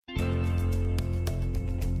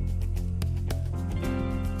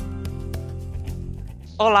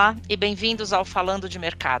Olá e bem-vindos ao Falando de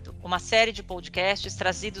Mercado, uma série de podcasts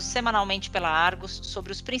trazidos semanalmente pela Argos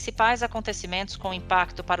sobre os principais acontecimentos com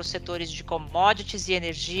impacto para os setores de commodities e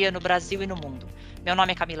energia no Brasil e no mundo. Meu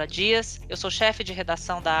nome é Camila Dias, eu sou chefe de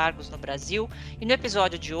redação da Argos no Brasil e no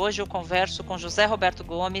episódio de hoje eu converso com José Roberto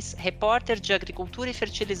Gomes, repórter de agricultura e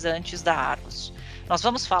fertilizantes da Argos. Nós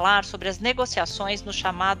vamos falar sobre as negociações no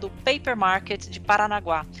chamado Paper Market de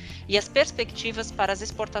Paranaguá e as perspectivas para as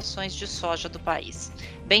exportações de soja do país.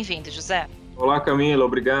 Bem-vindo, José. Olá, Camila,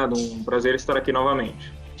 obrigado. Um prazer estar aqui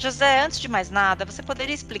novamente. José, antes de mais nada, você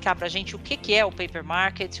poderia explicar para a gente o que é o Paper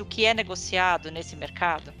Market e o que é negociado nesse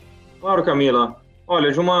mercado? Claro, Camila. Olha,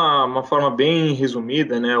 de uma forma bem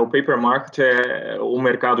resumida, né, o Paper Market é o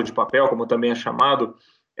mercado de papel, como também é chamado,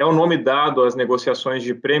 é o nome dado às negociações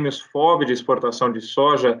de prêmios FOB de exportação de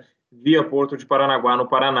soja via Porto de Paranaguá, no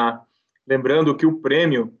Paraná. Lembrando que o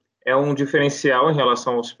prêmio é um diferencial em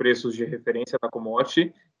relação aos preços de referência da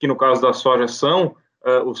commodity, que no caso da soja são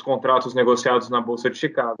os contratos negociados na Bolsa de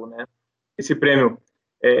Chicago, né? Esse prêmio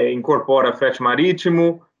incorpora frete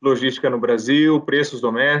marítimo, logística no Brasil, preços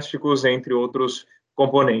domésticos, entre outros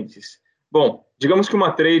componentes. Bom, digamos que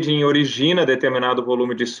uma trading origina determinado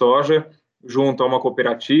volume de soja junto a uma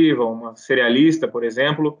cooperativa, uma cerealista, por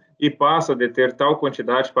exemplo, e passa a deter tal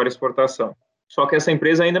quantidade para exportação. Só que essa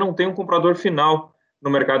empresa ainda não tem um comprador final no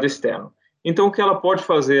mercado externo. Então, o que ela pode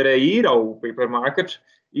fazer é ir ao paper market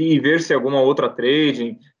e ver se alguma outra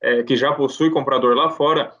trading que já possui comprador lá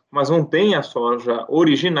fora, mas não tem a soja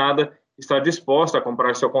originada, está disposta a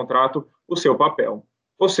comprar seu contrato, o seu papel.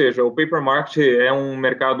 Ou seja, o paper market é um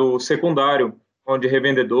mercado secundário, onde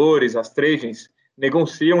revendedores, as tradings,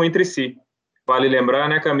 negociam entre si. Vale lembrar,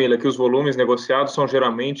 né, Camila, que os volumes negociados são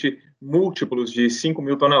geralmente múltiplos de 5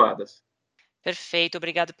 mil toneladas. Perfeito,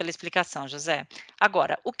 obrigado pela explicação, José.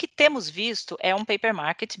 Agora, o que temos visto é um paper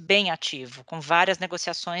market bem ativo, com várias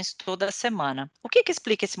negociações toda semana. O que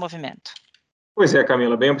explica esse movimento? Pois é,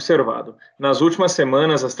 Camila, bem observado. Nas últimas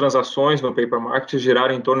semanas, as transações no paper market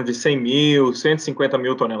giraram em torno de 100 mil, 150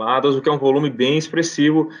 mil toneladas, o que é um volume bem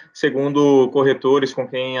expressivo, segundo corretores com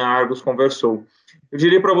quem a Argos conversou. Eu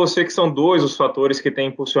diria para você que são dois os fatores que têm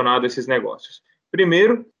impulsionado esses negócios.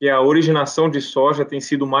 Primeiro, que a originação de soja tem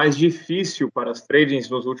sido mais difícil para as tradings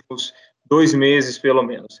nos últimos 2 meses, pelo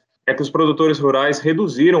menos. É que os produtores rurais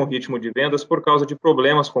reduziram o ritmo de vendas por causa de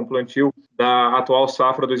problemas com o plantio da atual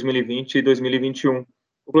safra 2020 e 2021.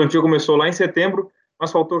 O plantio começou lá em setembro,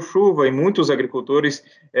 mas faltou chuva e muitos agricultores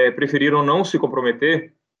preferiram não se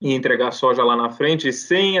comprometer e entregar soja lá na frente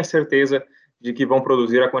sem a certeza de que vão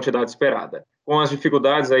produzir a quantidade esperada. Com as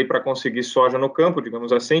dificuldades aí para conseguir soja no campo,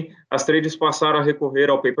 digamos assim, as trades passaram a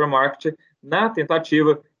recorrer ao paper market na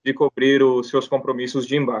tentativa de cobrir os seus compromissos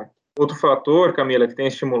de embarque. Outro fator, Camila, que tem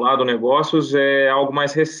estimulado negócios é algo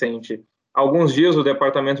mais recente. Há alguns dias, o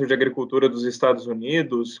Departamento de Agricultura dos Estados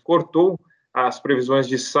Unidos cortou as previsões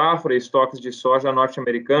de safra e estoques de soja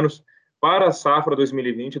norte-americanos para a safra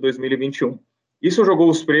 2020 e 2021. Isso jogou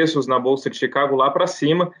os preços na Bolsa de Chicago lá para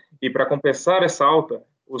cima e, para compensar essa alta,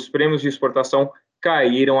 os prêmios de exportação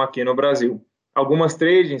caíram aqui no Brasil. Algumas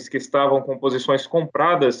tradings que estavam com posições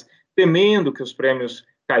compradas, temendo que os prêmios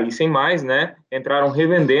caíssem mais, né, entraram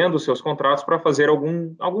revendendo seus contratos para fazer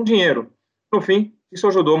algum dinheiro. No fim, isso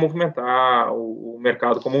ajudou a movimentar o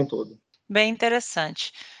mercado como um todo. Bem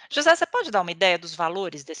interessante. José, você pode dar uma ideia dos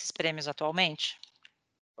valores desses prêmios atualmente?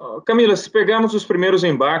 Camila, se pegarmos os primeiros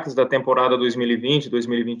embarques da temporada 2020,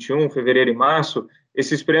 2021, fevereiro e março,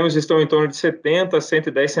 esses prêmios estão em torno de 70 a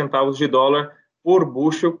 110 centavos de dólar por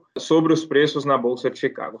bushel sobre os preços na Bolsa de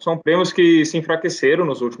Chicago. São prêmios que se enfraqueceram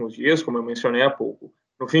nos últimos dias, como eu mencionei há pouco.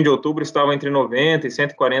 No fim de outubro estavam entre 90 e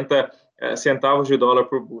 140 centavos de dólar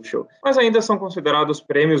por bushel, mas ainda são considerados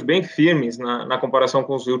prêmios bem firmes na comparação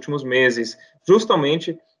com os últimos meses,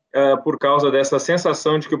 justamente por causa dessa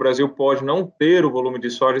sensação de que o Brasil pode não ter o volume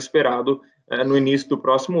de soja esperado no início do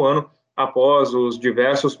próximo ano, após os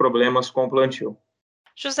diversos problemas com o plantio.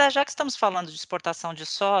 José, já que estamos falando de exportação de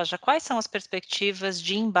soja, quais são as perspectivas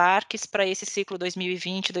de embarques para esse ciclo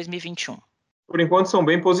 2020 e 2021? Por enquanto, são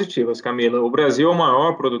bem positivas, Camila. O Brasil é o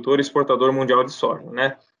maior produtor e exportador mundial de soja,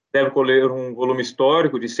 né? Deve colher um volume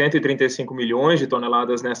histórico de 135 milhões de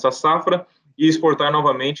toneladas nesta safra e exportar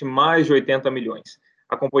novamente mais de 80 milhões.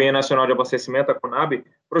 A Companhia Nacional de Abastecimento, a Conab,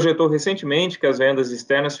 projetou recentemente que as vendas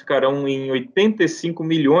externas ficarão em 85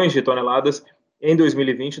 milhões de toneladas em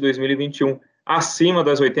 2020 e 2021, acima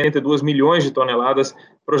das 82 milhões de toneladas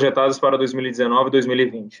projetadas para 2019 e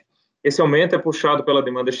 2020. Esse aumento é puxado pela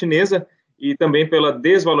demanda chinesa e também pela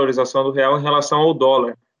desvalorização do real em relação ao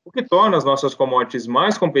dólar, o que torna as nossas commodities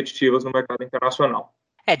mais competitivas no mercado internacional.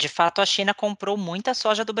 De fato, a China comprou muita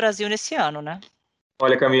soja do Brasil nesse ano, né?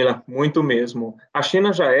 Olha, Camila, muito mesmo. A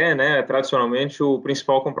China já é, tradicionalmente o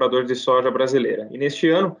principal comprador de soja brasileira. E neste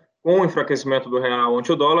ano, com o enfraquecimento do real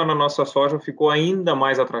ante o dólar, a nossa soja ficou ainda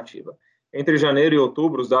mais atrativa. Entre janeiro e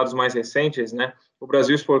outubro, os dados mais recentes, o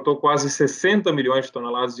Brasil exportou quase 60 milhões de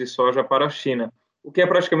toneladas de soja para a China, o que é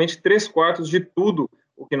praticamente 3/4 de tudo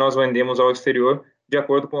o que nós vendemos ao exterior, de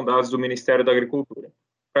acordo com dados do Ministério da Agricultura.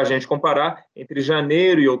 Para a gente comparar, entre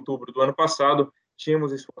janeiro e outubro do ano passado,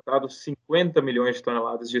 tínhamos exportado 50 milhões de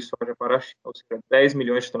toneladas de soja para a China, ou seja, 10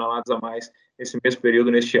 milhões de toneladas a mais nesse mesmo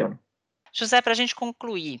período neste ano. José, para a gente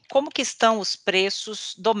concluir, como que estão os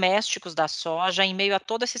preços domésticos da soja em meio a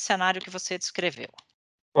todo esse cenário que você descreveu?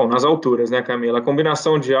 Bom, nas alturas, Camila? A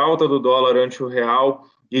combinação de alta do dólar ante o real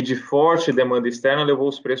e de forte demanda externa levou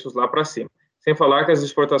os preços lá para cima. Sem falar que as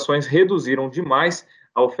exportações reduziram demais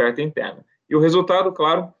a oferta interna. E o resultado,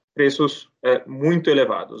 claro, preços muito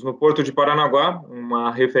elevados. No porto de Paranaguá,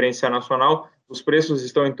 uma referência nacional, os preços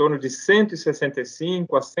estão em torno de R$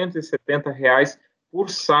 165 a R$ 170 reais por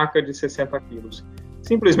saca de 60 quilos.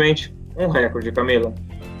 Simplesmente um recorde, Camila.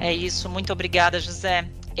 É isso, muito obrigada, José.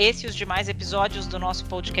 Esse e os demais episódios do nosso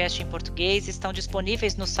podcast em português estão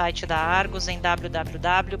disponíveis no site da Argos em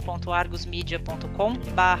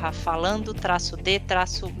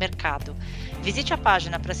www.argosmedia.com/falando-de-mercado. Visite a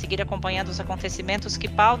página para seguir acompanhando os acontecimentos que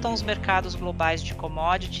pautam os mercados globais de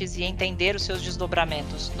commodities e entender os seus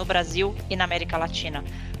desdobramentos no Brasil e na América Latina.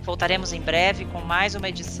 Voltaremos em breve com mais uma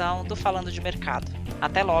edição do Falando de Mercado.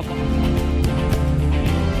 Até logo!